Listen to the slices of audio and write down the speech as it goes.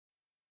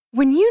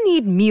When you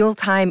need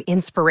mealtime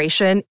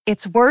inspiration,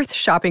 it's worth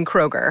shopping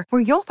Kroger,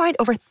 where you'll find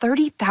over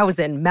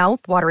 30,000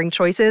 mouth-watering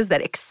choices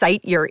that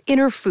excite your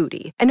inner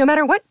foodie. And no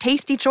matter what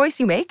tasty choice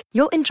you make,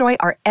 you'll enjoy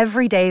our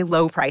everyday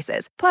low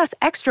prices, plus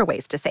extra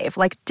ways to save,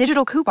 like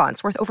digital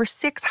coupons worth over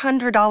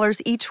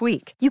 $600 each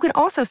week. You can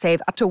also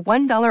save up to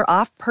 $1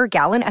 off per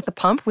gallon at the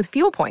pump with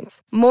fuel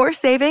points. More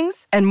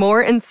savings and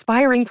more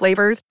inspiring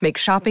flavors make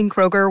shopping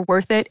Kroger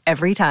worth it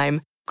every time.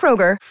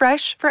 Kroger,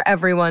 fresh for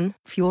everyone.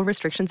 Fuel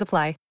restrictions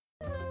apply.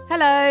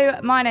 Hello,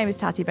 my name is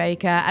Tatty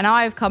Baker and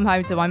I've come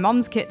home to my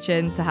mum's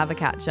kitchen to have a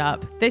catch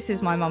up. This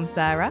is my mum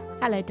Sarah.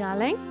 Hello,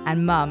 darling.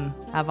 And mum,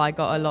 have I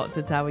got a lot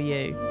to tell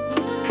you?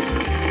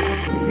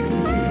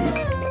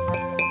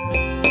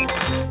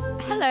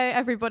 Hello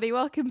everybody,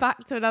 welcome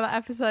back to another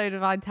episode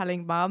of I'm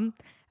Telling Mum.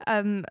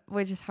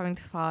 We're just having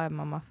to fire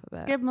mum off a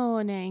bit. Good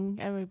morning,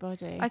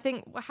 everybody. I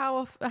think,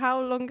 how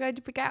long ago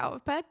did we get out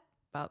of bed?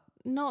 About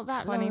not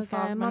that 25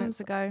 long ago. minutes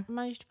ago. I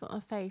managed to put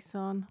my face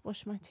on,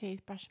 wash my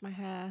teeth, brush my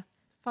hair,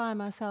 fire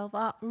myself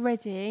up,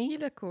 ready. You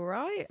look all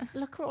right.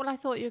 Look at all I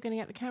thought you were going to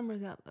get the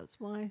cameras out. That's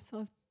why. So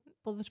I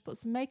bothered to put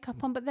some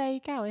makeup on. But there you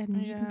go. I hadn't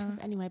eaten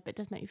to anyway, but it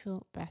does make you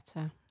feel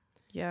better.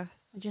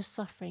 Yes. I'm just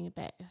suffering a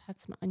bit. I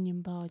had some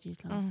onion barges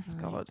last night.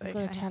 God, I've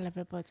got to tell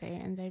everybody,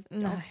 and they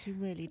obviously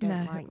really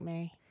don't like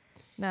me.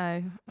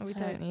 No, we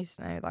don't need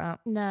to know that.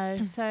 No.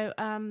 So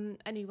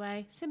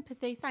anyway,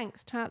 sympathy.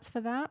 Thanks, Tats, for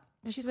that.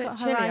 She's got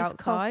her chilly iced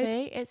outside.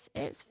 coffee.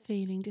 It's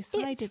feeling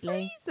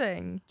decidedly It's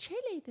freezing.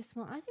 chilly this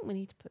morning. I think we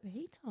need to put the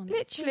heat on.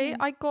 Literally,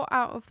 I got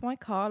out of my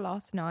car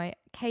last night,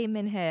 came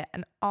in here,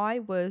 and I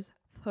was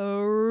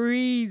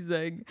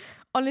freezing.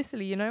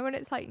 Honestly, you know when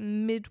it's like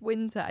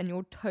midwinter and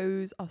your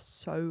toes are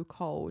so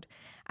cold,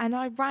 and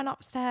I ran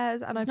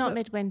upstairs and it's not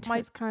midwinter.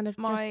 It's kind of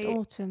just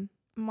autumn.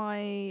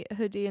 My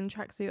hoodie and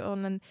tracksuit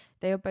on, and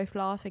they were both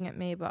laughing at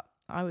me, but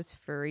I was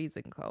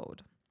freezing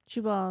cold. She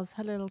was.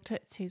 Her little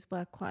tootsies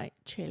were quite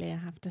chilly, I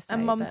have to say.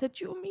 And Mum said,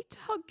 "Do you want me to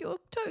hug your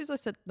toes?" I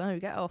said, "No,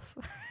 get off.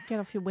 Get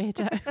off, you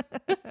weirdo.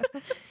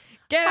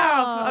 Get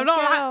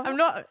off. I'm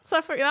not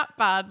suffering that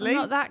badly. I'm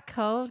not that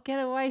cold. Get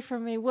away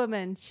from me,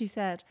 woman," she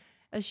said,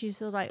 as she's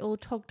sort of like all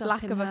togged up.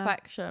 Lack of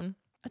affection.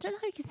 I don't know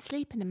how you can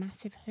sleep in a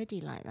massive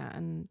hoodie like that.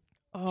 And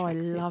I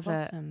love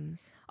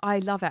bottoms. I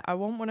love it. I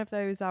want one of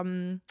those Why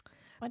don't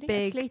you get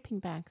big a sleeping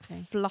bag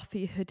thing?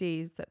 fluffy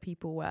hoodies that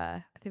people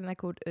wear. I think they're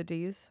called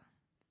hoodies.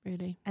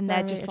 Really, and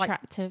very they're just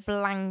attractive. Like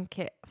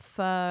blanket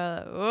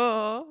fur.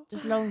 Oh.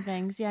 Just long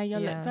things. Yeah,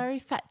 you'll look very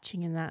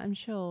fetching in that, I'm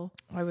sure.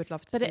 I would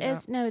love to. But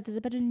there's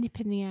a bit of nip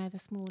in the air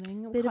this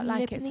morning. I quite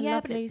like it. It's a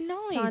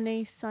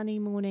lovely, sunny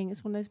morning.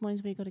 It's one of those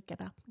mornings where you got to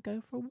get up and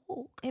go for a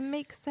walk. It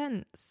makes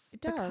sense.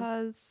 It does.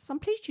 Because I'm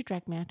pleased you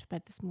dragged me out of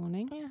bed this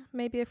morning. Yeah,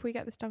 maybe if we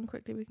get this done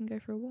quickly, we can go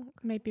for a walk.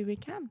 Maybe we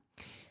can.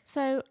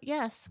 So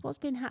yes, what's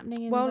been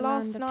happening in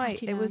last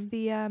night it was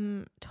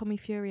the Tommy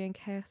Fury and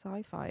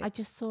KSI fight. I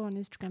just saw on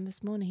Instagram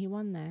this morning he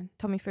won then.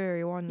 Tommy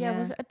Fury won. Yeah,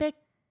 was it a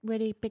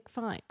really big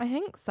fight? I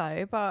think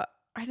so, but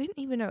I didn't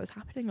even know it was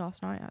happening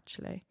last night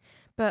actually.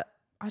 But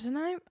I don't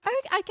know.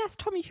 I guess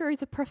Tommy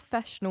Fury's a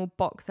professional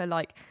boxer.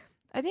 Like,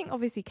 I think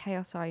obviously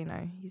KSI, you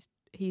know,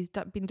 he's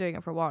been doing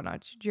it for a while now.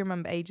 Do you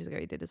remember ages ago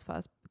he did his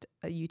first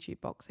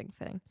YouTube boxing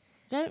thing?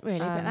 Don't really,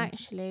 but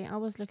actually, I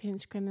was looking at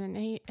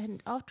Instagram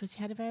and afterwards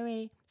he had a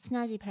very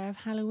snazzy pair of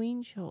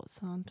Halloween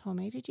shorts on.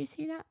 Tommy, did you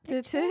see that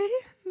picture? Did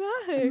he? No.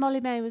 And Molly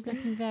May was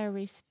looking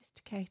very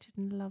sophisticated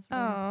and lovely.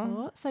 I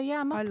thought. So yeah,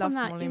 I'm up on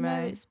that. Molly you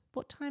May. know, it's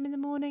what time in the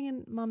morning,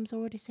 and Mum's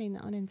already seen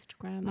that on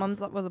Instagram. Mum's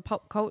like, well, the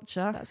pop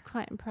culture. That's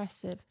quite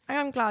impressive. I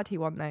am glad he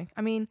won though.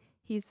 I mean,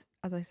 he's,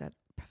 as I said,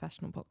 a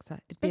professional boxer.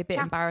 It'd be a bit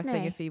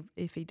embarrassing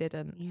if he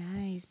didn't.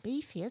 Yeah, he's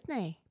beefy, isn't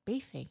he?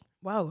 Beefy.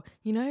 Well,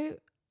 you know,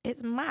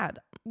 it's mad.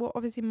 Well,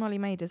 obviously Molly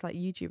May does like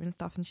YouTube and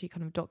stuff, and she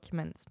kind of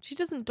documents. She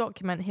doesn't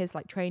document his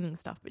like training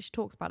stuff, but she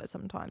talks about it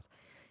sometimes.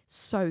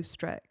 So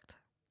strict,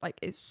 like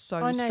it's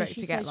so strict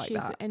to get like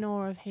that. She's in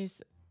awe of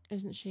his,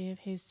 isn't she? Of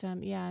his,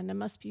 and it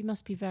must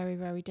be very,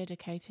 very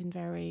dedicated and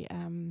very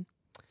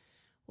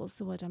what's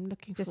the word I'm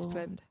looking for?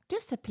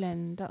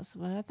 Disciplined. That's the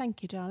word.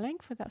 Thank you, darling,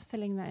 for that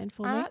filling that in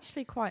for me. I'm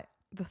actually quite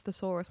the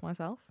thesaurus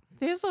myself.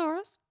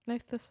 Thesaurus? No,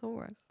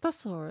 thesaurus.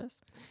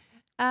 Thesaurus.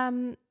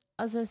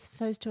 As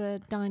opposed to a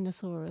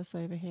dinosaurus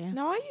over here.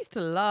 No, I used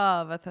to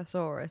love a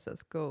thesaurus at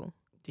school.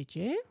 Did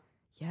you?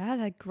 Yeah,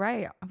 they're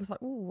great. I was like,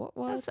 oh, what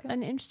was That's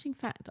an interesting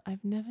fact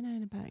I've never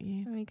known about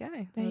you. There we go.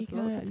 There's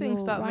lots of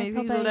things about me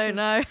people don't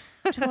know.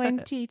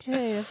 22.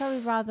 I'd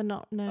probably rather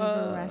not know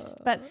the rest.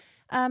 But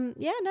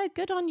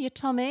good on you,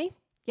 Tommy.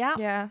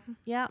 Yeah.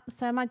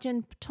 So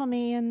imagine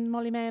Tommy and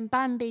Molly May and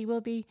Bambi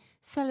will be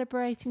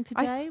celebrating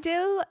today. I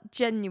still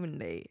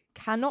genuinely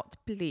cannot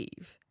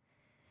believe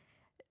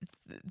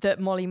that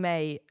Molly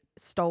May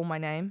stole my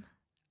name.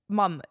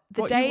 Mum,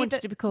 the day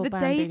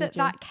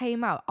that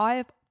came out, I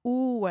have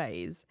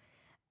always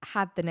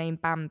had the name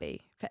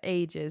Bambi for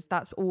ages.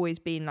 That's always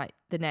been like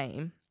the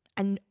name.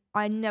 And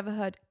I never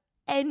heard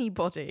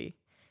anybody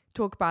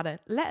talk about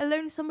it, let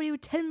alone somebody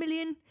with 10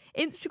 million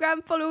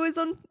Instagram followers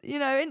on,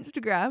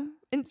 Instagram.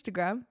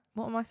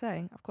 What am I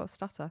saying? I've got a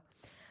stutter.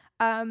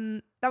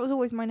 That was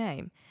always my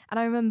name. And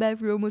I remember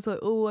everyone was like,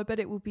 oh, I bet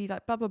it will be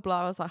like blah, blah,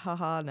 blah. I was like,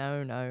 haha,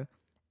 no.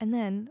 And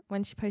then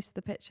when she posted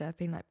the picture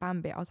being like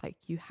Bambi, I was like,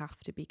 you have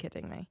to be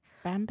kidding me.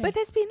 Bambi. But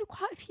there's been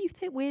quite a few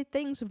weird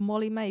things with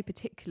Molly May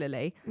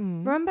particularly.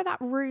 Remember that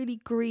really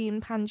green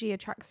Pangea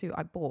tracksuit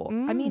I bought?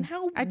 I mean,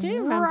 how I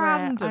do remember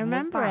it. I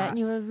remember it, and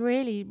you were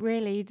really,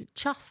 really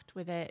chuffed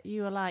with it.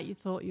 You were like, you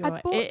thought you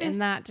were it in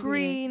that, didn't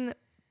green you?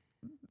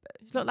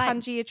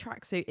 Pangea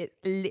tracksuit. It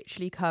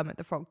literally Kermit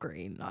the Frog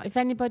green. Like, if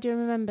anybody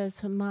remembers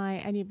from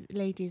any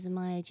ladies in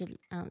my age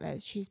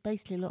outlets, she's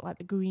basically looked like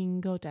the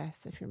Green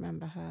Goddess. If you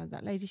remember her,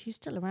 that lady, she's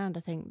still around. I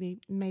think the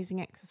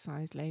amazing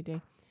exercise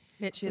lady.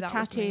 Literally, so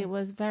Tatty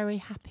was very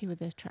happy with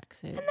this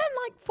tracksuit. And then,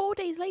 like 4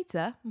 days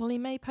later, Molly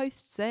May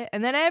posts it,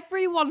 and then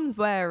everyone's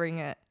wearing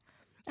it.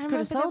 I could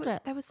have sold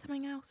it. There was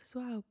something else as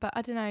well, but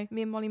I don't know.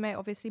 Me and Molly May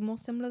obviously more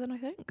similar than I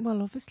think.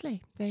 Well,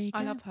 obviously, there you go.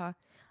 I love her.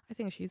 I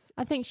think she's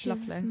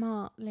lovely. A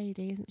smart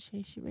lady, isn't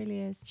she? She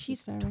really is.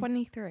 She's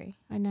 23.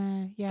 I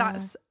know. Yeah,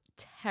 that's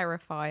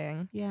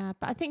terrifying. Yeah,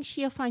 but I think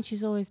you'll find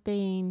she's always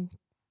been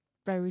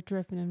very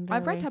driven and very...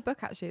 I've read her book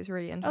actually. It's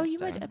really interesting. Oh, you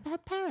read her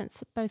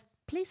parents? Both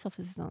police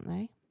officers, aren't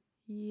they?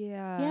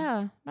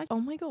 Yeah.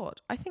 Oh my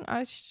God. I think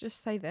I should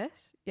just say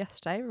this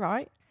yesterday,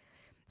 right?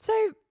 So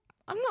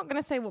I'm not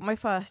going to say what my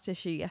first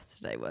issue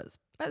yesterday was.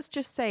 Let's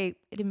just say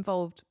it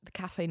involved the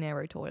Cafe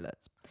Nero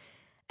toilets.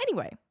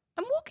 Anyway,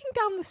 I'm walking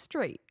down the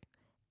street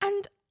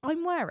and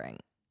I'm wearing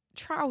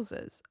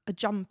trousers, a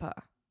jumper,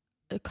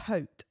 a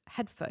coat,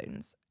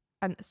 headphones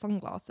and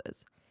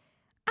sunglasses.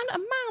 And a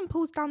man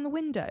pulls down the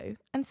window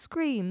and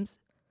screams,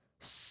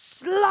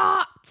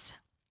 "Slut!"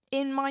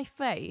 in my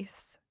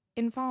face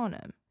in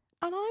Farnham.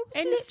 And I was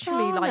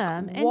literally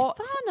like, what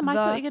in Farnham? I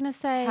thought you were going to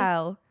say...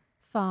 hell?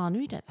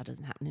 Farnham? That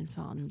doesn't happen in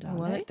Farnham, darling.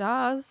 Well, it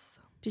does.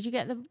 Did you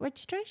get the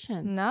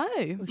registration? No.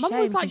 Mum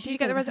was like, did you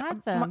get the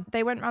registration?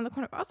 They went around the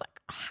corner. I was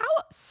like, how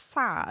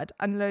sad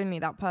and lonely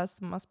that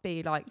person must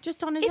be. Like,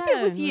 just on his own. If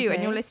it was you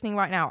and you're listening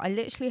right now, I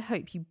literally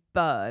hope you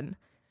burn.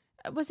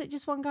 Was it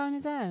just one guy on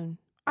his own?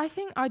 I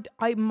think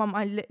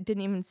Mum,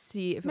 didn't even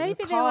see if it was a car.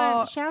 Maybe they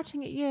weren't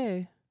shouting at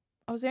you.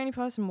 I was the only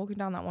person walking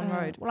down that one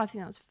road. Well, I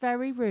think that's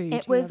very rude.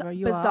 It was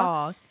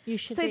bizarre. You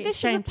should so this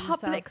is a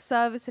public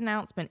service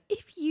announcement.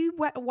 If you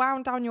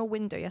wound down your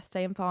window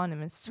yesterday in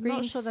Farnham and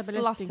screamed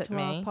 "slut" at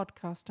me, our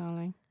podcast,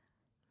 darling.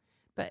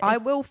 But I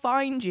will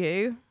find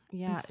you.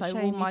 Yeah, so shame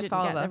will my you didn't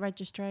father. get the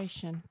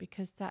registration,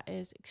 because that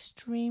is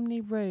extremely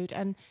rude.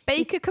 And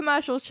Baker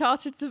Commercial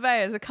Chartered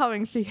Surveyors are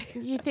coming for you.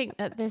 You think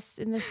that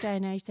in this day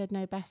and age they'd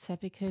know better,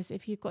 because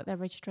if you've got their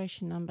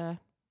registration number,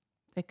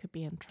 they could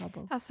be in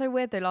trouble. That's so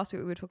weird though. Last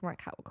week we were talking about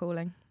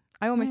catcalling.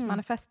 I almost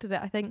manifested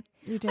it, I think.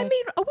 You did. I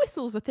mean, a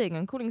whistle's a thing,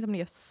 and calling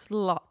somebody a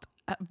slut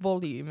at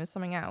volume is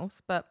something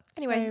else. But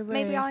anyway,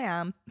 maybe I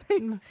am.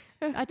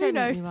 I don't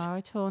know you are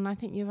at all, and I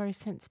think you're very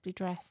sensibly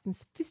dressed and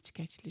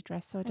sophisticatedly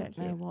dressed, so I don't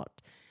know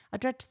what... I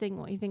dread to think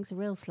what he thinks a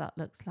real slut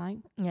looks like.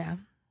 Yeah.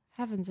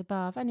 Heavens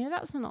above. Anyway,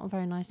 that's not a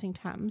very nice thing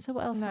to happen. So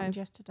what else happened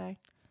yesterday?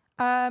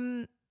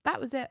 That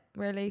was it,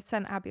 really.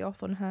 Sent Abby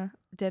off on her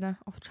dinner,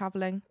 off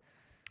travelling.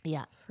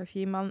 Yeah. For a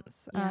few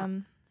months. Yeah.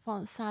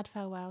 Sad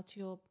farewell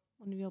to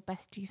one of your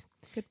besties.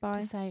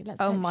 Goodbye. To say,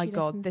 oh my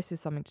God, this is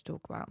something to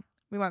talk about.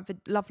 We went for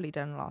lovely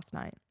dinner last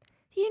night.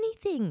 The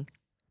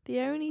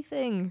only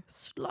thing,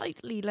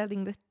 slightly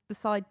letting the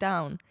side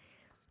down,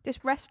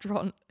 this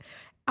restaurant...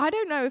 I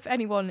don't know if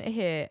anyone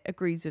here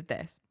agrees with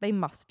this. They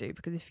must do,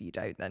 because if you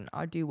don't, then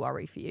I do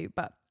worry for you.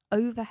 But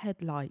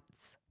overhead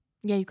lights.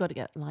 Yeah, you've got to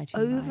get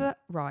lighting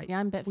right. Yeah,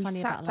 I'm a bit funny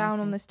about lighting. We sat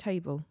down on this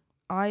table.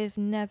 I have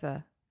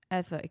never,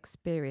 ever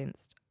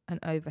experienced an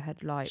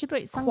overhead light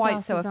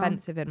quite so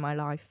offensive in my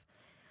life.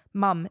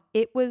 Mum,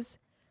 it was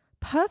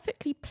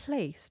perfectly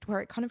placed where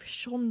it kind of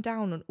shone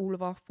down on all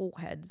of our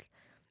foreheads.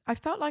 I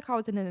felt like I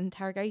was in an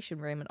interrogation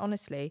room, and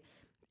honestly...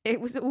 it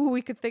was all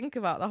we could think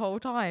about the whole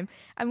time.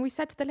 And we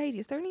said to the lady,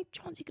 is there any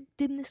chance you could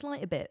dim this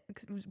light a bit?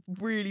 Because it was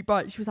really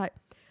bright. She was like,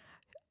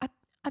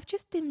 I've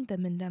just dimmed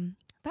them. And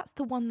that's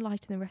the one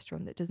light in the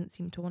restaurant that doesn't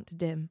seem to want to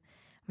dim.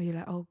 And we were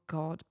like, oh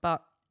God.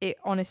 But it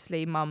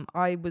honestly, Mum,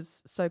 I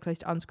was so close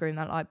to unscrewing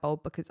that light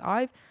bulb, because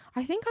I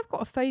think I've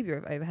got a phobia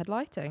of overhead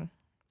lighting.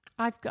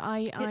 I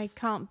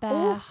can't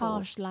bear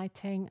harsh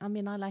lighting. I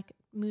mean, I like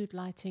mood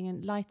lighting,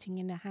 and lighting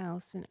in a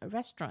house and a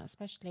restaurant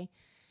especially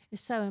is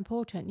so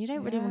important. You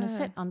don't really want to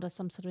sit under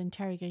some sort of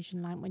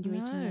interrogation lamp when you're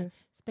eating your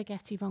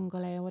spaghetti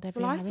vongole or whatever.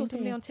 Well, I saw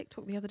somebody on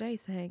TikTok the other day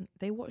saying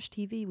they watch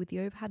TV with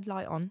the overhead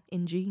light on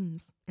in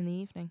jeans in the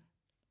evening.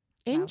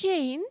 In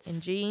jeans?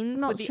 In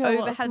jeans, with the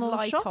overhead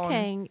light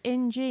on.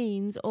 In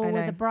jeans or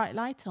with a bright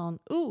light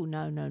on. Ooh,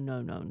 no. No.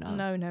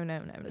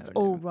 It's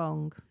all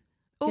wrong.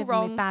 All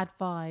wrong. Me bad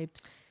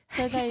vibes.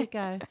 So there you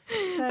go.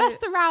 So that's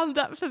the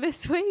roundup for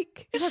this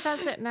week. Yeah,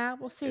 that's it now.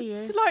 We'll see you.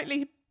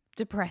 Slightly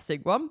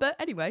depressing one, but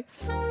anyway.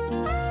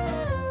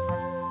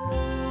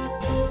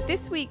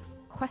 This week's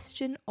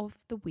question of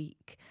the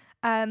week.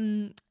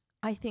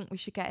 I think we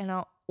should get in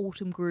our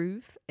autumn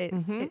groove.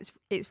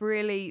 It's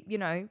really,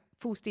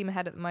 full steam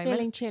ahead at the moment.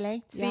 Feeling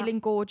chilly. It's feeling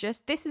gorgeous.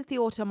 This is the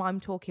autumn I'm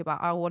talking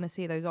about. I want to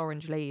see those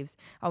orange leaves.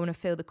 I want to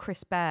feel the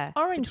crisp air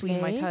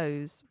between my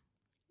toes.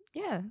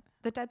 Yeah,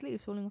 the dead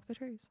leaves falling off the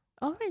trees.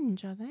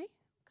 Orange, are they?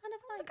 Kind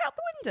of like... Look out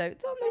the window.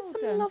 There's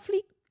some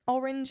lovely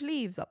orange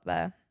leaves up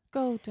there.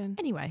 Golden.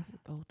 Anyway.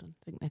 Golden.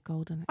 I think they're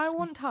golden, actually. I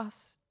want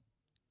us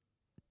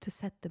to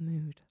set the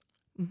mood.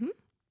 Mm-hmm.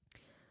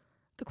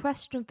 The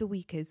question of the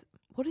week is,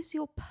 what is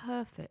your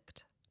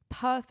perfect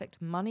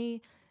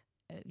money?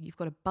 You've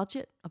got a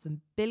budget of £1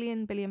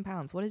 billion.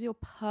 What is your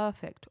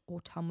perfect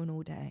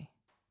autumnal day?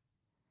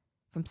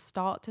 From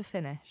start to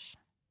finish.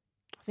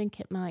 I think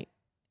it might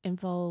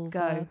involve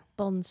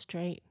Bond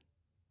Street.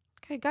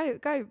 Okay,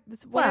 go.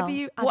 Whatever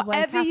you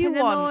want. In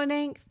the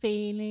morning,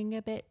 feeling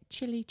a bit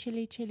chilly.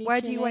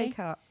 Where do you wake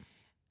up?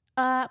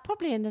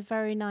 Probably in a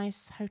very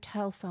nice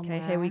hotel somewhere.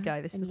 Okay, here we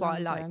go. This is what I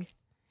like.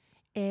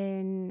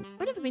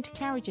 I've never been to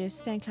Claridge's.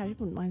 Staying Claridge,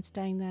 wouldn't mind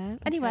staying there.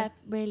 Okay. Anywhere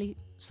really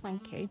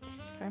swanky.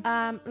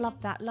 Okay.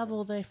 Love that. Love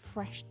all the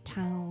fresh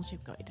towels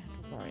you've got. You don't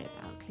have to worry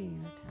about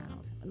cleaning the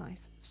towels. Have a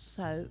nice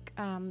soak.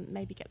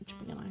 Maybe get them to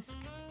bring a nice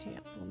cup of tea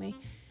up for me,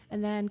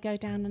 and then go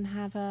down and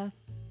have a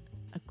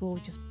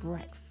gorgeous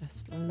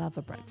breakfast. Love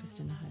a breakfast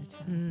in a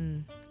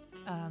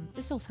hotel.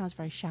 This all sounds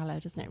very shallow,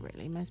 doesn't it,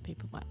 really? Most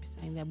people might be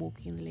saying they're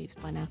walking in the leaves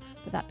by now,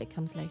 but that bit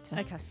comes later.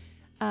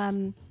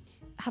 Okay.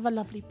 Have a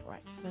lovely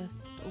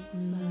breakfast all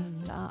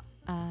served up,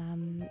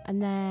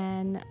 and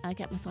then I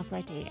get myself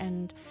ready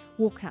and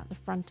walk out the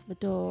front of the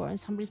door, and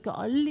somebody's got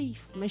a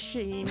leaf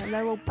machine and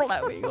they're all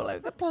blowing all over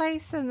the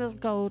place, and there's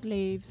gold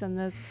leaves and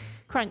there's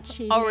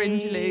crunchy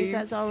orange leaves.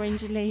 There's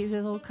orange leaves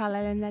with all colour,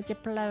 and they're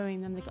just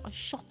blowing them. They've got a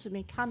shot of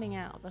me coming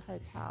out of the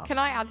hotel. Can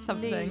I add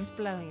something? Leaves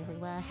blowing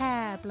everywhere,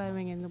 hair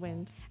blowing in the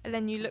wind. And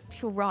then you look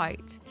to your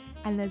right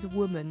and there's a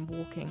woman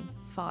walking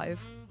 5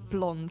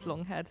 blonde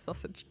long-haired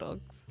sausage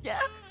dogs.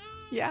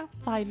 Yeah,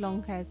 5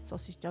 long-haired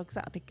sausage dogs.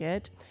 That'd be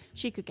good.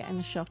 She could get in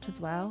the shot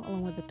as well,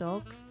 along with the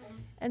dogs.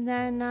 And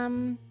then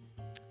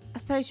I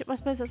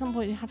suppose at some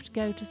point you have to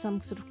go to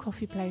some sort of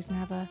coffee place and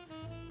have a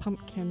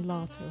pumpkin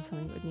latte or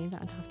something, wouldn't you?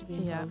 That'd have to be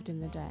involved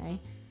in the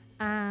day.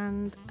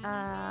 And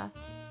a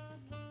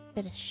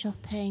bit of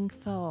shopping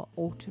for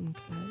autumn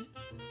clothes,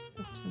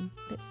 autumn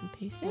bits and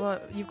pieces.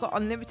 Well, you've got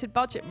unlimited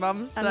budget,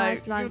 Mum, so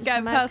nice lunch, you'll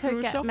get a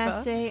personal get shopper.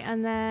 Messy,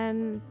 and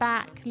then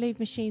leave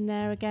machine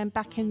there again,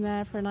 back in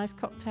there for a nice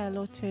cocktail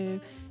or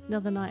two,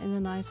 another night in a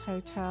nice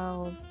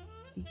hotel.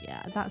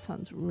 Yeah, that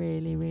sounds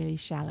really, really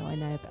shallow, I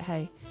know, but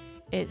hey,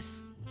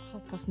 it's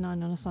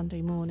 9:30 on a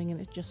Sunday morning and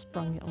it's just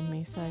sprung it on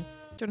me, so...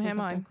 Do you want to hear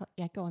mine?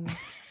 Yeah, go on then.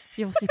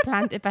 You obviously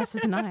planned it better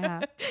than I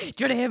have. Do you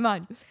want to hear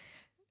mine?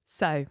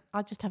 So...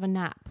 I'll just have a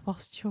nap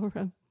whilst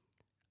you're...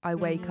 I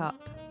wake up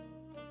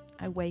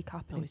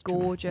in a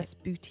gorgeous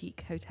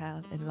boutique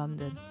hotel in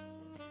London.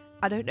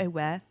 I don't know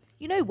where.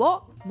 You know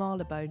what?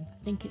 Marylebone.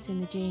 I think it's in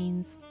the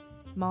genes.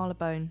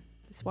 Marylebone.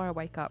 This is where I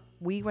wake up.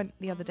 We went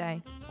the other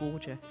day.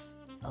 Gorgeous.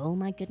 Oh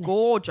my goodness.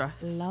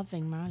 Gorgeous.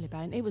 Loving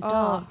Marylebone. It was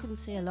dark. Couldn't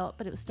see a lot,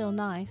 but it was still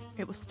nice.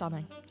 It was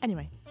stunning.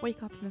 Anyway,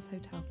 wake up in this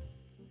hotel.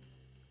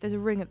 There's a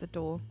ring at the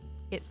door.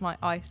 It's my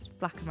iced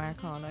black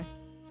Americano.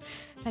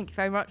 Thank you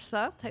very much,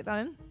 sir. Take that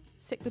in.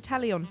 Stick the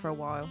telly on for a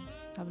while.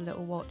 Have a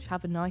little watch.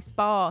 Have a nice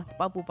bath,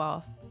 bubble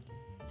bath.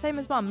 Same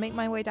as Mum, make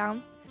my way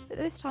down. But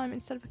this time,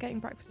 instead of getting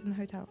breakfast in the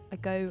hotel, I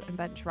go and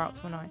venture out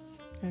to a nice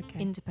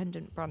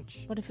independent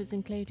brunch. What if it's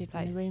included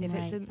place. in the room If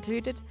rate? It's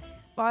included,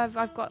 well,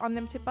 I've got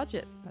unlimited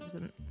budget. That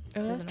doesn't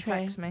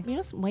affect me. You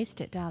mustn't waste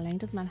it, darling.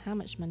 Doesn't matter how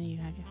much money you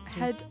have.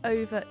 Head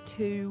over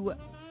to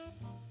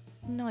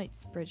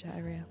Knightsbridge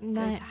area.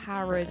 Go to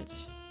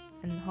Harrods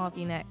and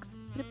Harvey Nicks.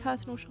 Bit of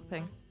personal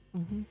shopping.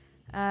 Mm-hmm.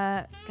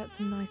 Get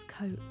some nice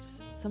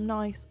coats, some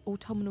nice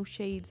autumnal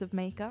shades of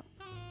makeup.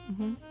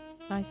 Mm-hmm.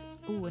 A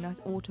nice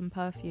autumn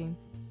perfume.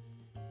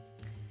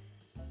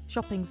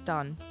 Shopping's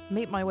done.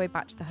 Make my way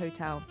back to the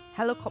hotel.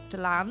 Helicopter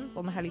lands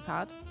on the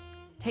helipad.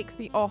 Takes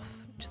me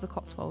off to the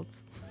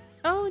Cotswolds.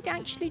 Oh,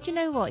 actually, do you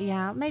know what?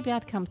 Yeah, maybe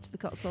I'd come to the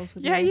Cotswolds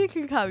with you. Yeah, you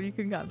can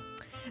come.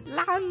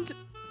 Land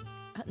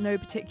at no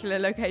particular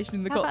location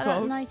in the Cotswolds. How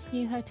about that nice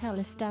new hotel,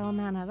 Estelle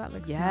Manor? That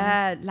looks nice.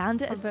 Yeah,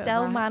 land at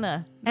Estelle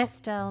Manor.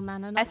 Estelle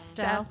Manor, not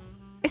Estelle.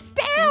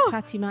 Estelle!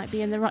 Tatty might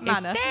be in the right...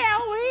 Manor.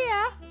 Estelle, we're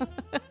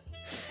here!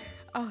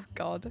 Oh,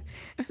 God.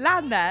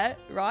 Land there,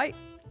 right?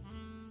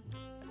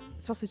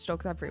 Sausage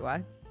dogs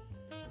everywhere.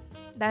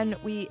 Then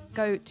we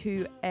go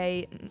to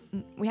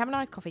we have a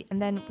nice coffee,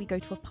 and then we go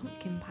to a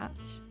pumpkin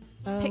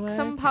patch. Pick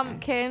some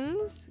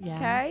pumpkins,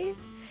 okay?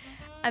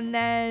 And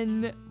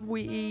then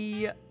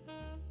we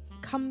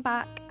come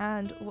back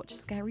and watch a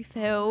scary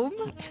film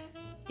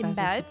in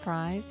bed. A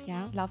surprise,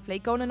 yeah. Lovely.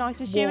 Go on a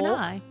nice walk. You and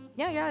I?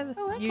 Yeah.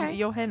 Okay.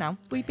 You're here now.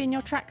 Will you be in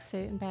your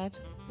tracksuit in bed,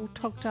 all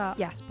togged up?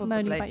 Yes, probably.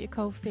 Moaning about your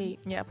cold feet.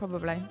 Yeah,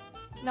 probably.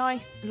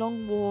 Nice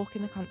long walk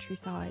in the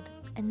countryside.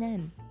 And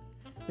then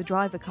the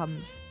driver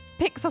comes,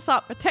 picks us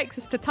up and takes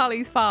us to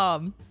Tully's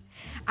farm.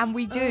 And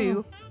we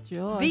do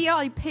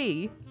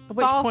VIP At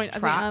which fast point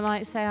track. I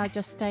might say I'll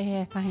just stay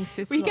here,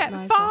 thanks. We get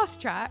fast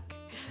track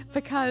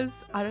because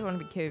I don't want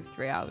to be queued for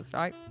 3 hours,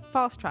 right?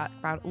 Fast track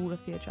around all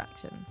of the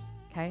attractions.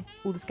 Okay,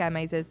 all the scare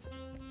mazes.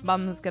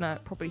 Mum's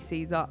gonna probably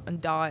seize up and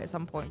die at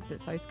some point because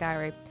it's so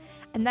scary.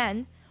 And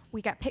then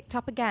we get picked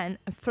up again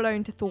and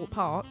flown to Thorpe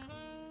Park.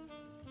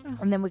 Oh,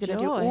 and then we're going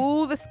to do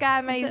all the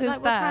scare mazes there.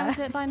 What time is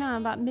it by now?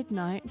 About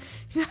midnight?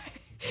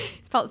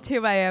 It's about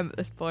 2 a.m. at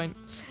this point.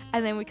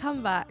 And then we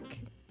come back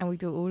and we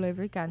do it all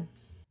over again.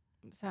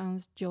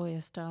 Sounds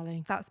joyous,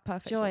 darling. That's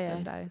perfect.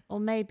 Joyous. Or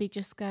maybe we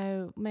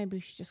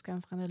should just go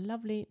and find a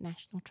lovely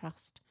National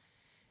Trust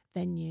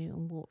venue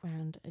and walk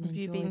around and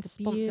enjoy the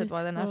sponsored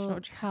by the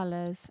National Trust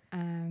colours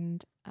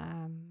and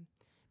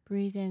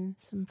breathe in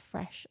some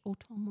fresh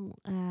autumnal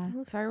air.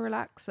 Ooh, very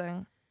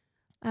relaxing.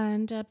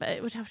 And but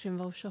it would have to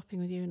involve shopping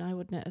with you and I,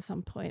 wouldn't it, at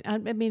some point? I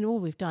mean, all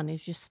we've done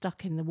is just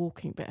stuck in the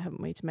walking bit, haven't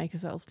we, to make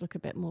ourselves look a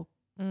bit more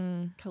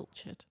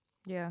cultured.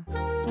 Yeah.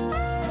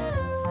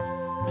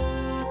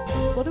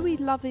 What are we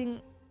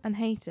loving and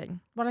hating?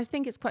 Well, I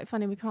think it's quite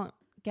funny. We can't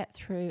get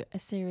through a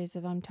series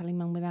of I'm Telling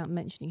Mum without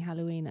mentioning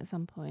Halloween at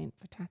some point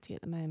for Tatty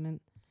at the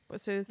moment.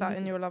 So is that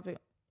in your loving?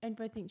 And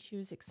I think she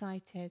was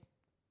excited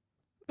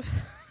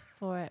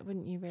for it,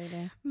 wouldn't you,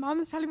 really?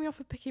 Mum's telling me off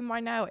for picking my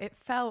nail. It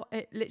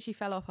literally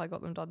fell off. I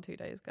got them done 2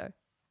 days ago.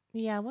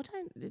 Yeah,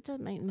 it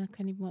doesn't make them look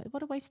any more.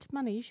 What a waste of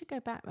money. You should go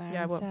back there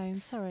and say,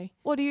 I'm sorry.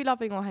 What are you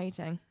loving or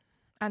hating?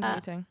 And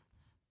hating?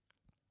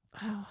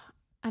 Oh,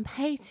 I'm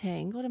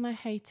hating. What am I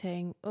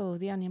hating? Oh,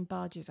 the onion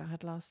barges I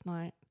had last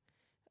night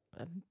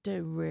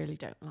really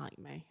don't like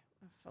me.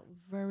 I felt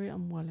very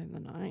unwell in the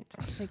night.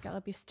 I think I'll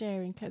be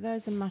steering clear.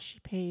 Those are mushy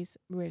peas.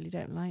 Really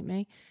don't like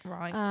me.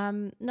 Right.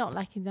 Not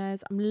liking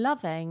those. I'm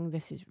loving,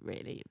 this is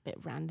really a bit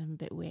random, a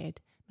bit weird,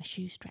 my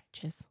shoe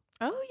stretchers.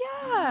 Oh,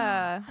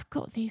 yeah. I've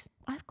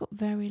got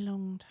very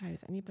long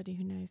toes. Anybody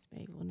who knows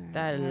me will know.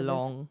 They're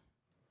long.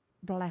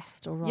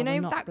 Blessed or rather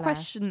not that blessed.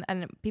 question,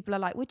 and people are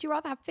like, would you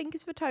rather have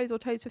fingers for toes or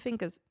toes for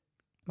fingers?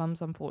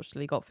 Mum's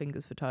unfortunately got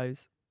fingers for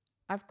toes.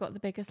 I've got the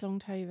biggest long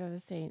toe you've ever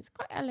seen. It's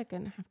quite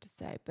elegant, I have to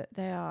say, but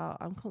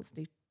I'm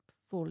constantly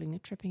falling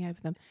and tripping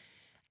over them.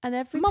 And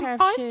every pair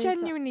of shoes... I've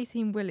genuinely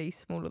seen Willie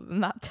smaller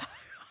than that toe.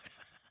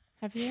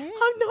 Have you?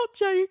 I'm not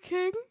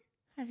joking.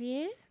 Have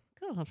you?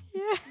 God.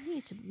 Yeah. You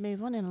need to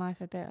move on in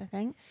life a bit, I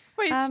think.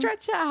 Wait,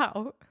 stretch it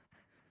out.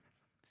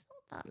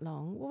 That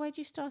long. Well, where'd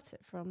you start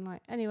it from?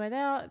 Anyway,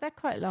 they're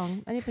quite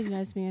long. Anybody who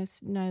knows me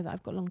know that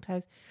I've got long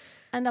toes,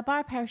 and I buy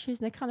a pair of shoes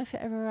and they kind of fit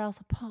everywhere else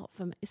apart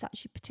from it's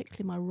actually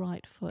particularly my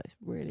right foot. It's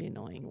really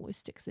annoying. Always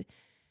sticks.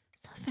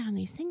 So I found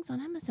these things on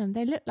Amazon.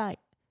 They look like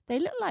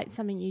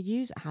something you'd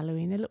use at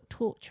Halloween. They look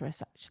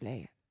torturous,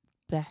 actually.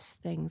 Best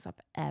things I've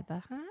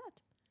ever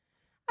had.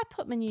 I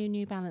put my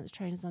New Balance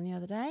trainers on the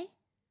other day.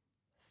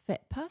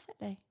 Fit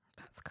perfectly.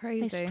 That's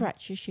crazy. They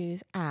stretch your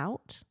shoes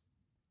out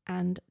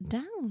and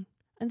down.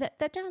 And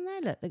they're down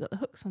there, look. They've got the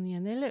hooks on the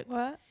end. They look...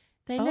 What?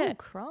 They look... Oh,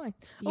 cry.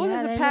 Oh,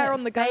 there's a pair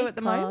on the go at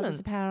the moment. There's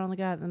a pair on the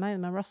go at the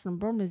moment. My Russell and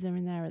Bromleys are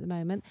in there at the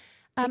moment.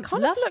 They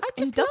kind of look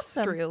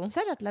industrial. I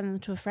said I'd lend them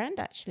to a friend,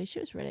 actually.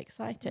 She was really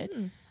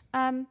excited.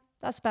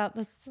 That's about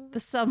the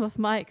sum of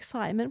my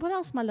excitement. What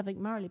else am I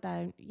loving?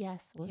 Marylebone.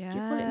 Yes. Did you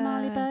call it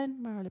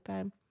Marylebone?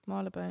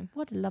 Marylebone.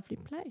 What a lovely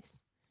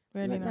place.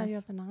 Really we went nice.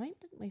 there the other night,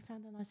 didn't we?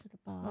 Found a nice little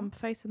bar. I'm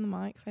facing the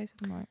mic.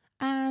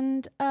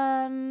 And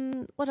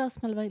what else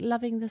am I loving?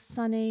 Loving the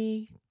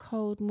sunny,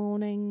 cold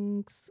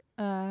mornings.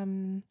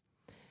 And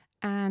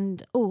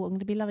I'm going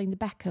to be loving the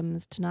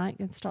Beckhams tonight.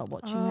 Going to start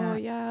watching that. Oh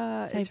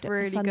yeah, Saved it's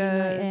really good.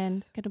 Night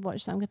in. Going to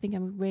watch that. I think I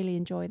would really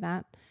enjoy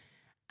that.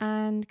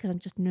 And because I'm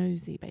just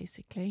nosy,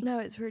 basically. No,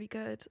 it's really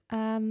good.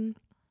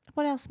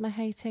 What else am I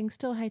hating?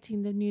 Still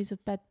hating the news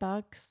of bed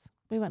bugs.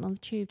 We went on the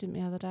tube, didn't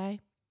we, the other day?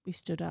 We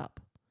stood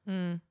up.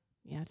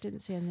 Yeah, didn't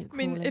see anything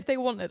crawling. I mean, if they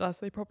wanted us,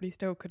 they probably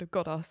still could have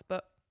got us,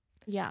 but...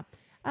 Yeah.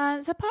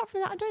 So apart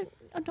from that,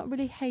 I'm not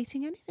really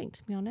hating anything,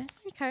 to be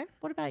honest. Okay.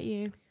 What about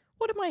you?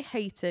 What am I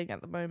hating at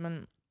the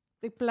moment?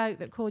 The bloke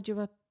that called you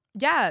a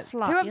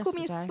slut whoever yesterday. Called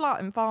me a slut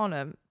in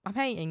Farnham. I'm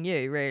hating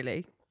you,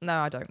 really. No,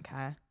 I don't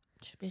care.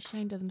 Should be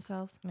ashamed of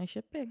themselves. They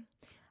should be.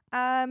 What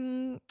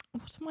am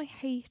I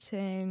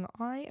hating?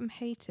 I am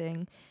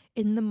hating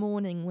in the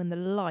morning when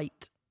the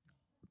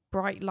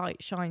bright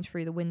light shines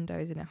through the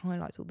windows and it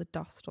highlights all the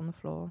dust on the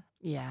floor.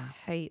 Yeah.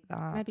 I hate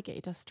that. Maybe get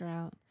your duster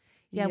out.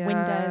 Yeah,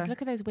 windows.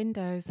 Look at those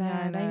windows there.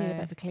 Yeah, they need a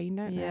bit of a clean,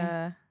 don't they?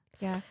 Yeah.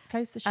 Yeah.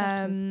 Close the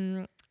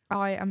shutters.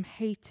 I am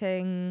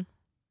hating...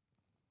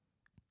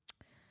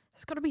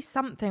 There's got to be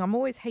something. I'm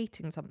always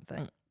hating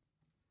something.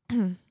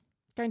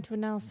 Going to a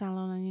nail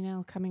salon and your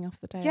nail coming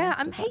off the day. Yeah,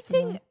 I'm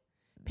hating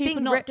people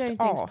being not ripped doing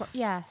off. things.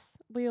 Yes,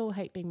 we all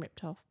hate being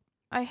ripped off.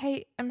 I'm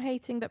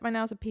hating that my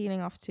nails are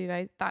peeling after 2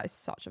 days. That is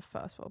such a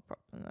first world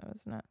problem, though,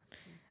 isn't it?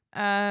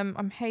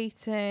 I'm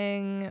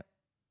hating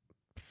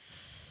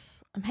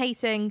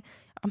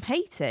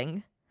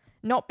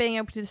not being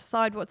able to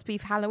decide what to be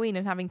for Halloween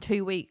and having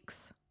 2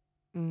 weeks.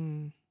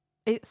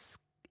 It's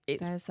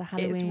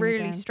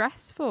really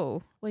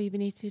stressful. Well, you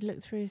need to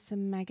look through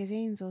some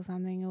magazines or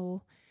something,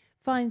 or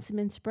find some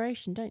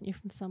inspiration, don't you,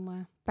 from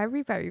somewhere?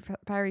 Very, very,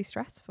 very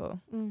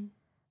stressful.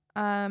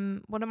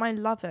 What am I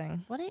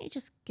loving? Why don't you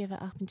just give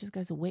it up and just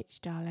go as a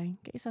witch, darling?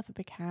 Get yourself a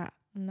big hat.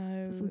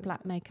 No. Put some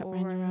black makeup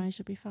around your eyes,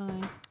 you'll be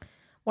fine.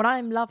 What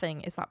I'm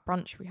loving is that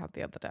brunch we had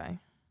the other day.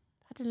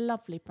 Had a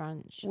lovely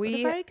brunch.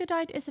 A very good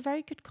idea. It's a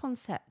very good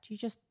concept.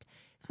 It's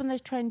one of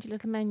those trendy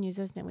little menus,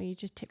 isn't it, where you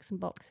just tick some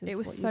boxes. It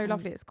was so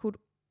lovely. It's called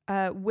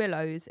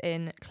Willows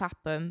in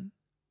Clapham,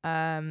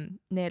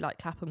 near like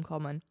Clapham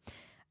Common.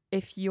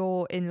 If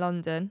you're in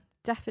London,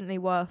 definitely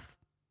worth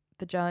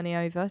the journey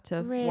over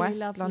to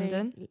West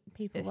London.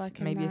 People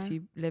working maybe there. If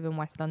you live in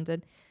West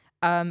London.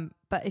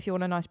 But if you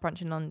want a nice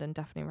brunch in London,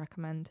 definitely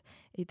recommend.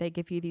 They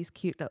give you these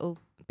cute little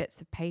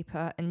bits of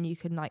paper and you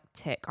can like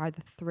tick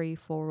either 3,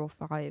 4 or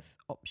 5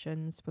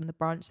 options from the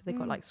brunch. So they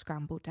got like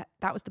scrambled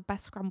that was the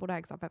best scrambled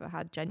eggs I've ever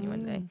had,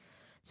 genuinely.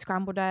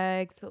 Scrambled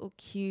eggs, little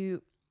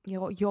cute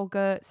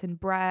yogurts and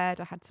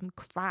bread. I had some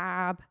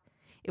crab.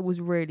 It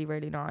was really,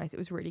 really nice. It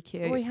was really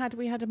cute. We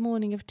had a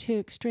morning of 2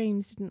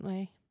 extremes, didn't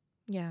we?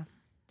 Yeah.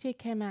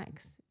 TK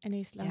Maxx in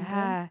East London.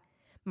 Yeah.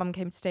 Mum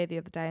came to stay the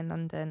other day in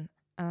London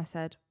and I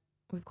said,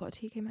 we've got a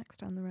TK Maxx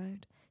down the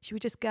road. Should we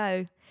just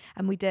go?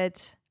 And we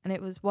did. And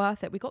it was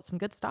worth it. We got some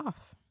good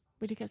stuff.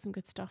 We did get some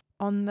good stuff.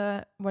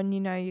 When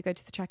you go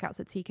to the checkouts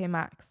at TK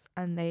Maxx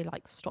and they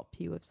like stop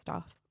you with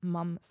stuff.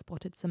 Mum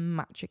spotted some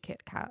matcha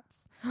Kit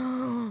Kats.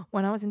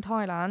 When I was in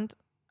Thailand,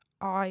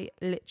 I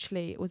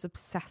literally was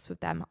obsessed with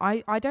them.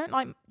 I don't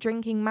like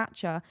drinking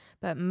matcha,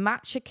 but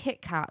matcha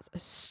Kit Kats are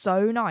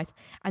so nice.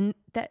 And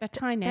they're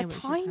tiny. They're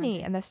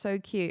tiny and they're so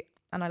cute.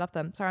 And I love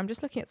them. Sorry, I'm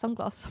just looking at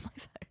sunglasses on my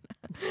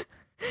phone.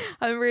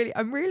 I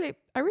really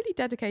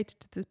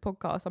dedicated to this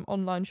podcast. I'm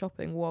online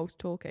shopping whilst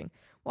talking.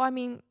 Well, I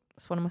mean,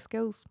 it's one of my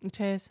skills.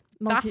 It is.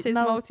 That is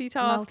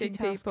multitasking,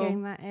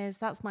 people.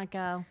 That's my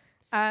girl.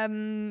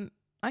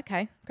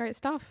 Okay, great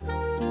stuff.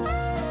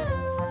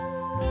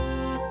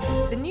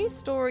 The news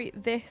story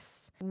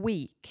this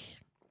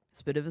week.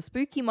 It's a bit of a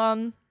spooky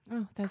one.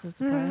 Oh, there's a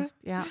surprise.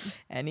 Yeah.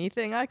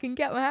 Anything I can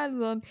get my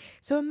hands on.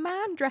 So a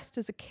man dressed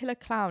as a killer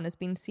clown has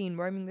been seen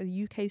roaming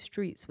the UK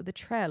streets with a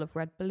trail of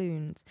red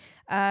balloons.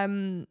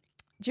 Do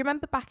you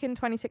remember back in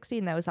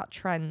 2016 there was that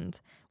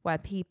trend where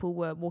people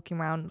were walking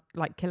around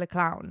like killer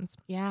clowns?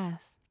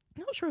 Yes.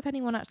 I'm not sure if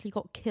anyone actually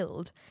got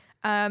killed.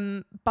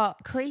 But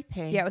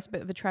creepy. Yeah, it was a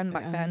bit of a trend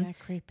back then. Yeah,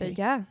 creepy. But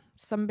yeah,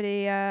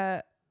 somebody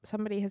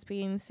has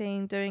been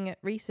seen doing it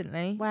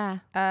recently.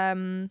 Where?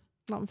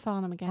 Not in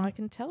Farnham again. I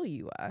can tell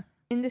you where.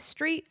 In the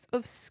streets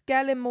of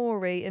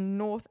Skellimori in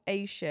North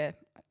Ayrshire.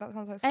 That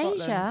sounds like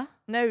Scotland. Asia?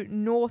 No,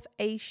 North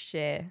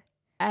Ayrshire.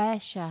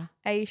 Ayrshire.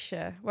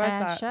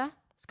 Where's that?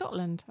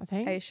 Scotland, I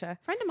think. Ayrshire.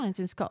 A friend of mine's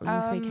in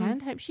Scotland this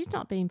weekend. Hope she's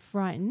not being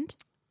frightened.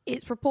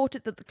 It's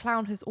reported that the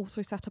clown has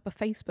also set up a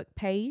Facebook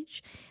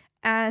page.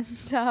 And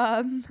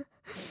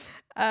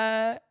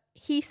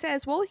he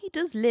says, well, he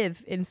does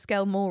live in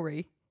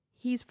Skellimori.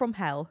 He's from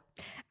hell.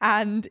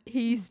 And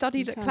he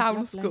studied at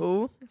clown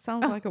school. It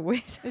sounds like a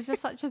weird... Is there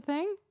such a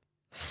thing?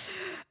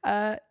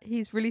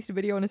 He's released a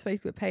video on his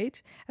Facebook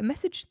page, a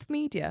message to the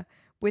media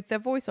with their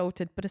voice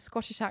altered, but a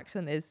Scottish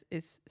accent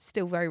is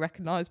still very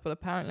recognisable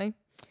apparently.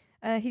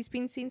 He's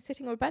been seen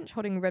sitting on a bench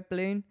holding a red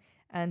balloon,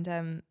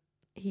 and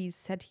he's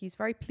said he's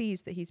very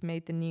pleased that he's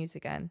made the news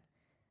again.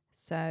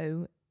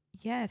 So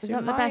yeah, is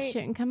that the best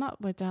you can come up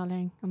with,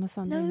 darling, on a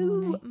Sunday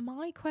morning? No,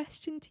 my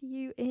question to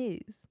you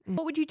is,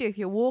 what would you do if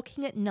you're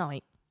walking at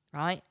night,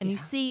 right? And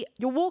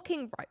you're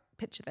walking, right,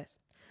 picture this.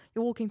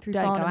 You're walking through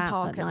Farnham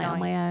Park at night on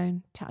my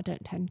own. I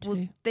don't tend to.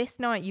 Well, this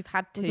night you've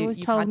had to. I was always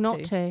told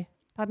not to.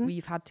 Pardon? Well,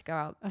 you've had to go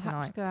out tonight. I've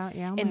had to go out,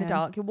 yeah. In the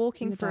dark. You're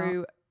walking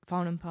through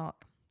Farnham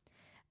Park.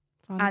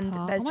 And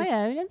there's just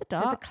in the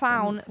dark. There's a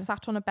clown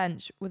sat on a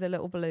bench with a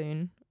little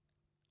balloon.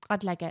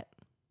 I'd leg it.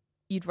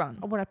 You'd run.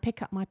 Or would I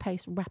pick up my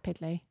pace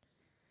rapidly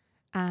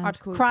and I'd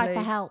call cry the for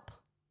police. help?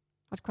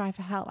 I'd cry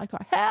for help. I'd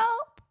cry,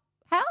 help!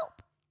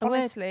 Help!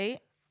 Honestly,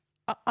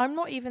 I'm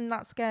not even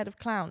that scared of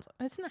clowns.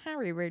 Isn't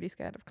Harry really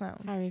scared of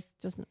clowns? Harry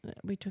doesn't.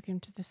 We took him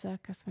to the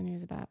circus when he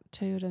was about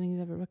 2. I don't think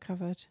he's ever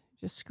recovered.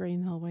 Just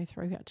screamed the whole way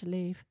through. He had to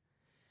leave.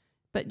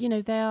 But you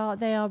know, they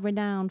are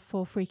renowned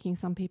for freaking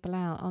some people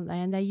out, aren't they?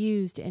 And they're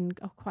used in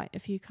quite a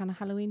few kind of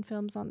Halloween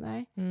films, aren't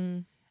they?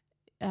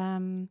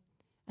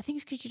 I think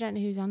it's because you don't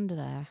know who's under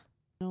there.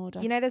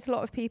 You know, there's a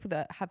lot of people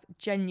that have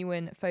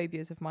genuine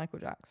phobias of Michael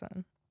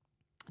Jackson.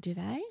 Do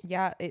they?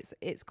 Yeah,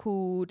 it's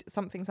called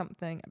something.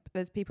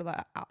 There's people that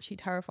are actually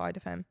terrified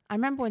of him. I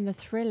remember when the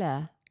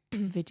Thriller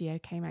video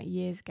came out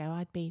years ago.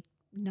 I'd be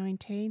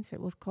 19, so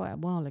it was quite a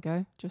while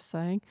ago. Just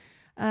saying.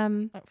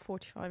 Like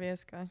 45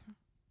 years ago.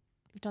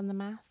 You've done the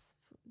maths.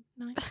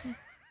 19.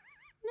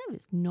 No,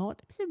 it's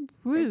not. It's so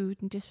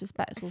rude and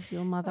disrespectful to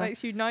your mother.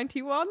 Makes you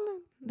 91.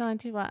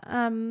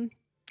 91.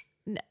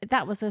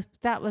 That was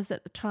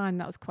at the time.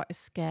 That was quite a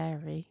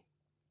scary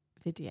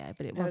video,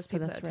 but it was for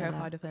the Thriller.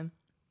 Terrified of him.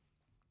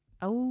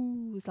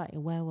 Oh, it was like a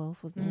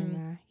werewolf, wasn't there? In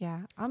there? Yeah.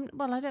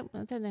 Well, I don't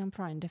think I'm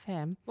frightened of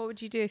him. What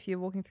would you do if you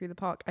were walking through the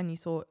park and you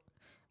saw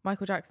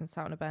Michael Jackson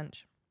sat on a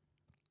bench?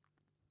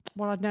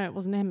 Well, I'd know it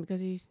wasn't him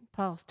because he's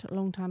passed a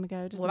long time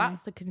ago. Well,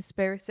 that's a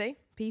conspiracy.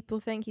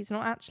 People think he's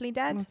not actually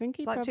dead. I think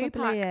he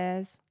probably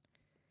is.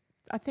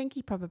 I think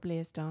he probably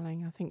is,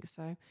 darling. I think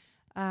so.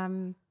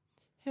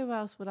 Who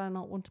else would I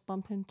not want to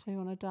bump into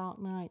on a dark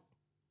night?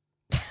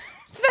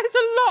 There's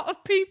a lot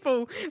of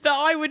people that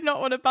I would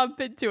not want to bump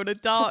into on a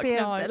dark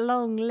night. A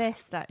long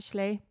list,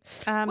 actually.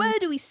 Where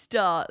do we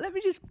start? Let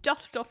me just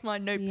dust off my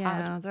notepad.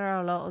 Yeah, there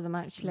are a lot of them,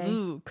 actually.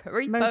 Ooh,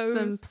 creepos. Most of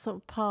them sort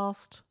of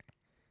past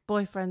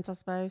boyfriends, I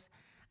suppose.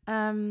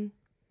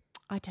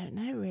 I don't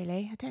know,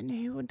 really. I don't know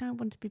who would I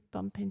want to be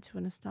bump into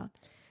on a start.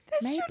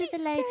 There's maybe the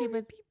lady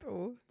with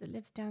people that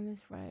lives down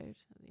this road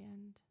at the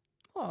end.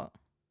 What?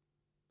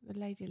 The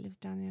lady lives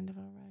down the end of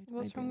our road.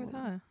 What's wrong with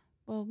her?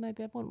 Well,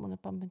 maybe I wouldn't want to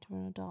bump into her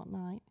on a dark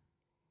night.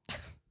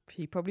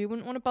 She probably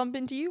wouldn't want to bump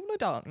into you on a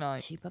dark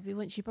night. She probably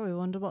wouldn't. She probably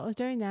wondered what I was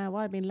doing there,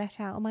 why I'd been let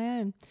out on my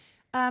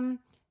own.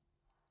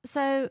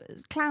 So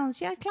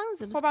clowns, yeah,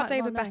 clowns. What about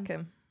David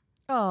Beckham?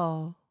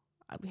 Oh,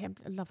 I'd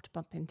love to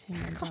bump into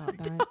him on a dark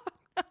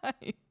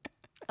night.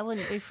 I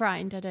wouldn't be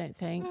frightened, I don't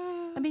think.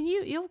 I mean,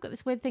 you've got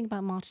this weird thing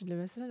about Martin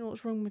Lewis. I don't know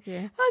what's wrong with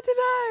you. I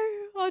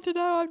don't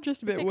know. I'm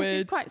just a bit weird.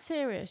 He's quite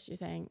serious, do you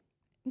think?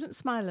 He doesn't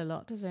smile a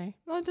lot, does he?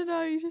 I don't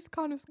know. He just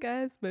kind of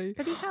scares me.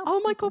 But he helps.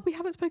 Oh my God, we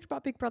haven't spoken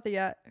about Big Brother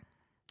yet.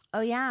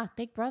 Oh yeah,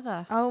 Big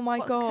Brother. Oh my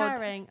God. What's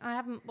occurring? I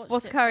haven't watched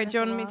What's occurring? Do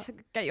you want me to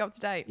get you up to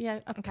date? Yeah,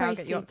 okay, I'll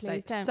get you up to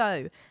date. Don't.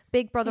 So,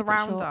 Big Brother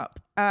Roundup.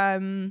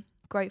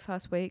 Great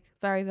first week.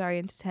 Very, very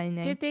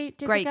entertaining. Did great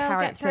the girl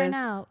characters. Get thrown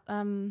out?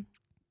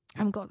 I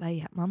haven't got there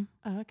yet, Mum.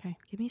 Oh, okay.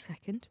 Give me a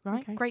second,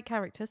 right? Okay. Great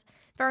characters.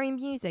 Very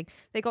amusing.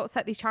 They got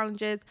set these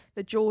challenges.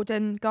 The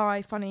Jordan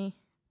guy, funny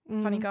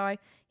guy.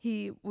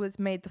 He was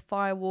made the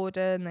fire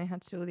warden. They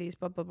had to do all these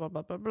blah, blah, blah,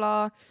 blah, blah,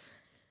 blah.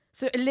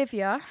 So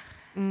Olivia,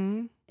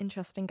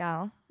 interesting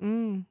gal.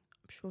 I'm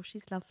sure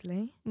she's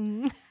lovely.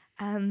 When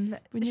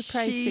you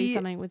see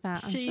something with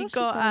that,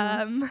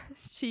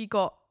 she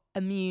got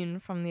immune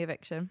from the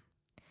eviction.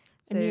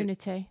 So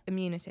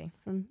immunity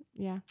from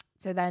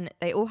So then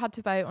they all had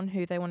to vote on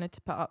who they wanted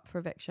to put up for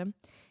eviction.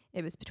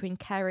 It was between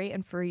Kerry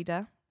and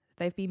Farida.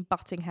 They've been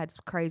butting heads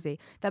crazy.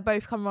 They're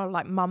both kind of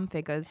like mum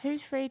figures.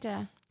 Who's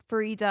Farida?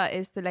 Farida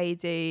is the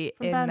lady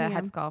from in Birmingham.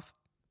 the headscarf.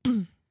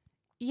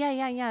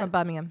 Yeah. From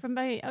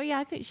Birmingham. Oh yeah,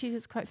 I think she's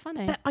just quite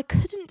funny. But I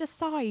couldn't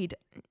decide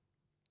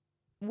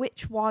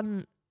which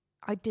one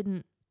I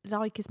didn't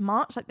like as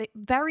much. Like, they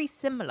very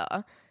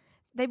similar.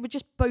 They were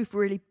just both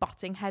really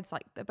butting heads.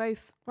 Like, they're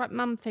both... Right,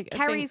 mum figure.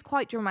 Kerry's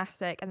quite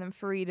dramatic, and then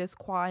Farida's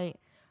quite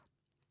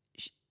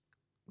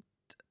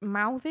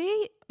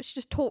mouthy. She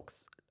just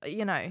talks,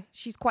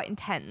 she's quite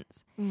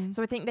intense.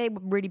 So I think they were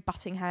really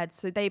butting heads.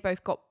 So they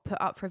both got put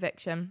up for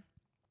eviction.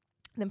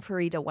 Then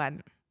Farida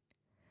went.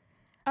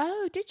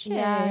 Oh, did she?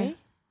 Yeah.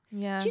 Do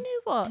you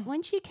know what?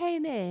 When she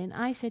came in,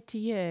 I said to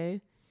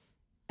you,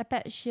 I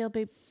bet she'll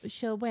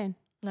win.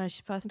 No,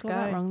 she's first to go.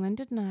 Got that wrong then,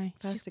 didn't I?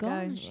 First She's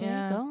gone. She's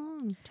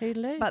gone.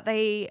 Toodaloo. But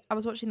I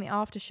was watching the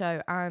after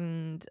show,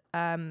 and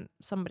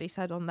somebody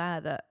said on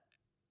there that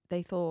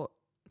they thought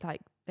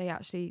like they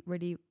actually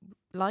really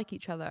like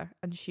each other,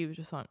 and she was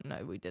just like,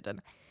 no, we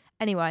didn't.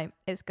 Anyway,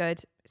 it's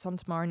good. It's on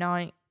tomorrow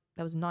night.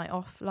 There was a night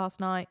off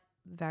last night.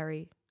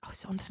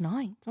 It's on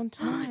tonight.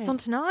 It's on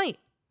tonight.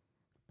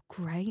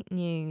 Great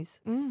news.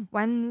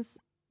 When's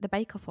the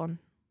Bake Off on?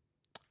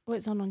 Well,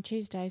 it's on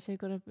Tuesday, so we've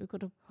got to. I've got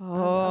to Oh,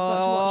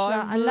 watch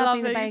that. I'm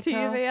loving the Bake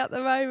TV Off at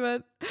the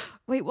moment.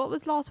 Wait, what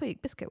was last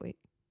week? Biscuit week.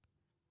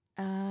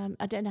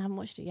 I don't know. I haven't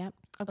watched it yet.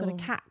 I've got to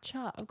catch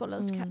up. I've got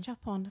lots to catch up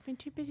on. I've been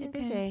too busy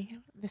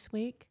this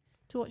week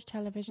to watch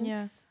television.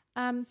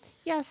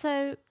 Yeah.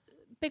 So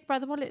Big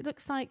Brother. Well, it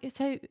looks like.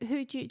 So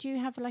who do you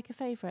have like a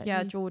favourite?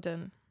 Yeah,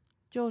 Jordan.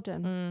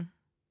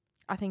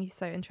 I think he's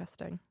so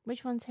interesting.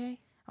 Which one's he?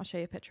 I'll show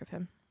you a picture of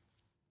him.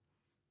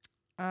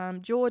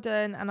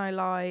 Jordan, and I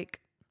like.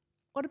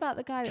 What about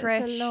the guy Trish.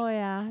 that's a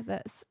lawyer?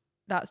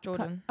 That's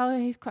Jordan.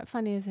 He's quite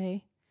funny, is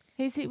he?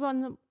 He's the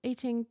one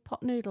eating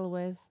pot noodle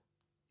with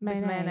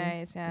mayonnaise. With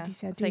mayonnaise, yeah.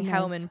 I think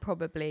Hellman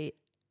probably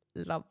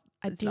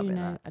I do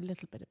know a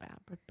little bit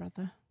about Big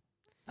Brother.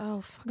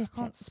 Oh, I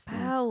can't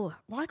spell.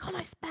 Why can't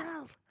I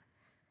spell?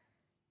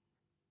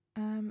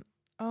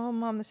 Oh,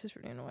 Mum, this is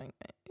really annoying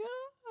me. Yeah.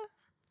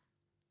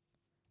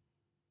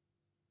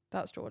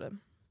 That's Jordan.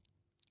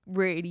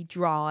 Really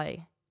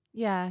dry.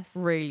 Yes.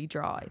 Really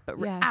dry, but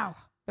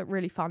but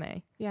really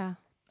funny. Yeah.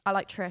 I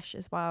like Trish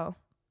as well.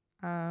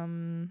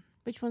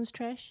 Which one's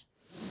Trish?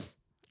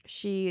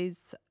 She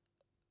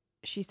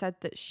said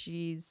that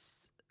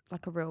she's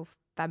like a real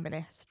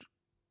feminist,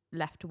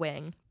 left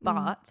wing,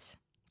 but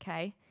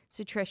okay.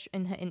 So Trish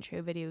in her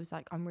intro video was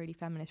like, "I'm really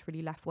feminist,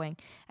 really left wing,"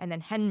 and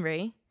then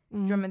Henry, do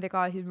you remember the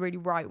guy who's really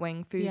right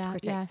wing food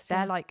critic? Yes,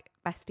 they're like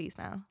besties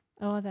now.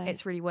 Oh, are they?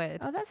 It's really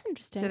weird. Oh, that's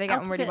interesting. So they get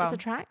on really well.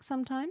 Opposites attract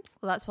sometimes.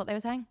 Well, that's what they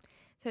were saying.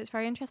 So it's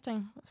very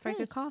interesting. It's a very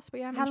good cast.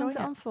 But yeah, I'm how long's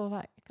enjoying it on for?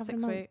 Like a couple 6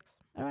 of months? weeks.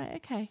 All right.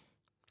 Okay.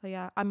 So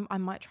yeah, I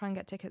might try and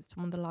get tickets to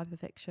one of the live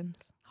evictions.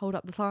 Hold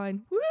up the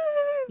sign. Woo!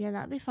 Yeah,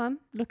 that'd be fun.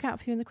 Look out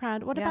for you in the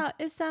crowd. What about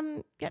is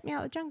Get Me Out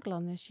of the Jungle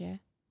on this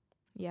year?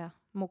 Yeah,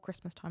 more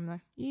Christmas time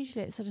though.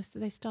 Usually it's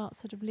they start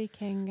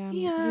leaking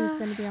who's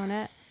going to be on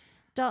it.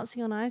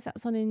 Dancing on Ice,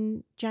 that's on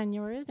in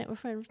January, isn't it? We're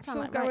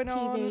going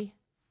on.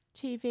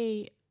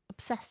 TV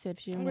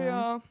obsessives, you We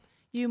are.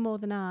 You more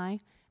than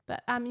I.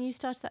 But you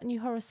started that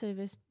new horror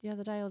service the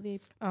other day, or the...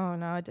 Oh,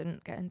 no, I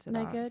didn't get into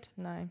that. No good?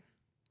 No.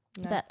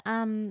 But,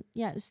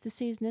 it's the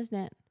season, isn't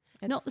it?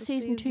 It's not the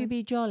season to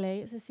be jolly,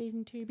 it's the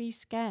season to be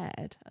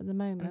scared at the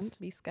moment. It's to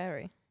be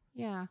scary.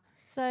 Yeah.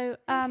 So,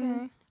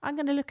 I'm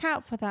going to look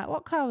out for that.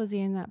 What car was he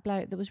in, that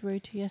bloke that was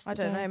rude to you yesterday?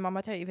 I don't know, Mum.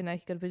 I don't even know he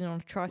could have been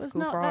on a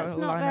tricycle for all That's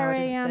not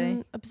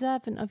very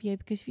observant of you,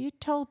 because if you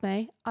told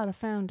me, I'd have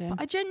found him.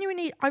 But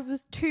I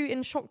was too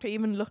in shock to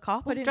even look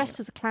up. Was he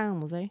dressed as a clown,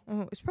 was he?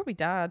 Oh, it was probably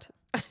Dad.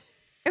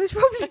 It was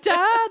probably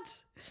Dad.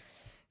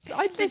 So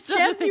I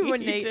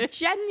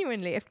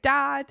genuinely, if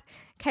Dad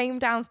came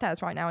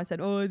downstairs right now and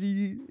said, "Oh, I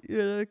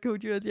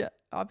called you,"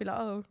 I'd be like,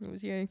 "Oh, it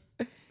was you."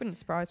 Wouldn't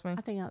surprise me.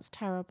 I think that's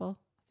terrible.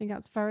 I think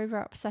that's very,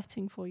 very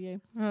upsetting for you.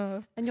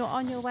 And you're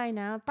on your way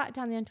now, back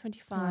down the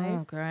M25.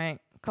 Oh, great.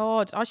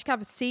 God, I should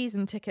have a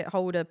season ticket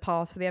holder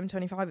pass for the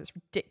M25. It's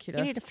ridiculous.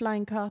 You need a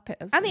flying carpet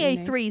as well. And the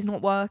A3 is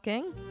not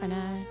working. I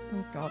know.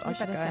 Oh, God, I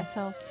should better set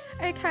off.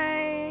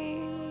 Okay.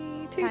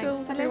 Toodles,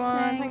 Thanks for everyone.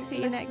 listening. Thanks See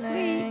for you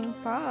listening. next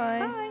week. Bye.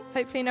 Bye.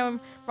 Hopefully no one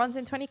runs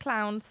into any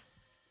clowns.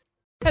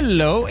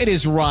 Hello, it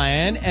is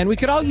Ryan, and we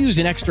could all use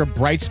an extra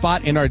bright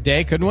spot in our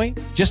day, couldn't we?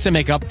 Just to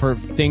make up for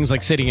things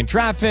like sitting in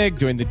traffic,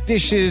 doing the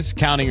dishes,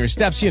 counting your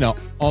steps,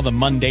 all the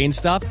mundane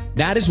stuff.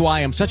 That is why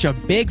I'm such a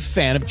big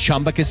fan of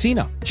Chumba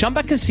Casino.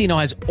 Chumba Casino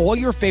has all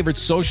your favorite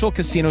social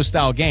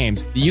casino-style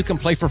games that you can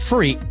play for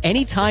free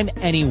anytime,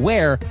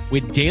 anywhere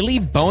with daily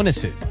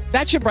bonuses.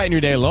 That should brighten your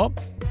day a little.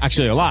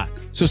 Actually, a lot.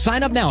 So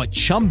sign up now at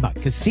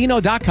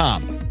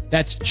ChumbaCasino.com.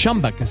 That's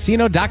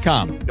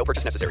ChumbaCasino.com. No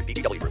purchase necessary.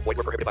 VGW Group. Void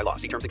where prohibited by law.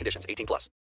 See terms and conditions. 18+.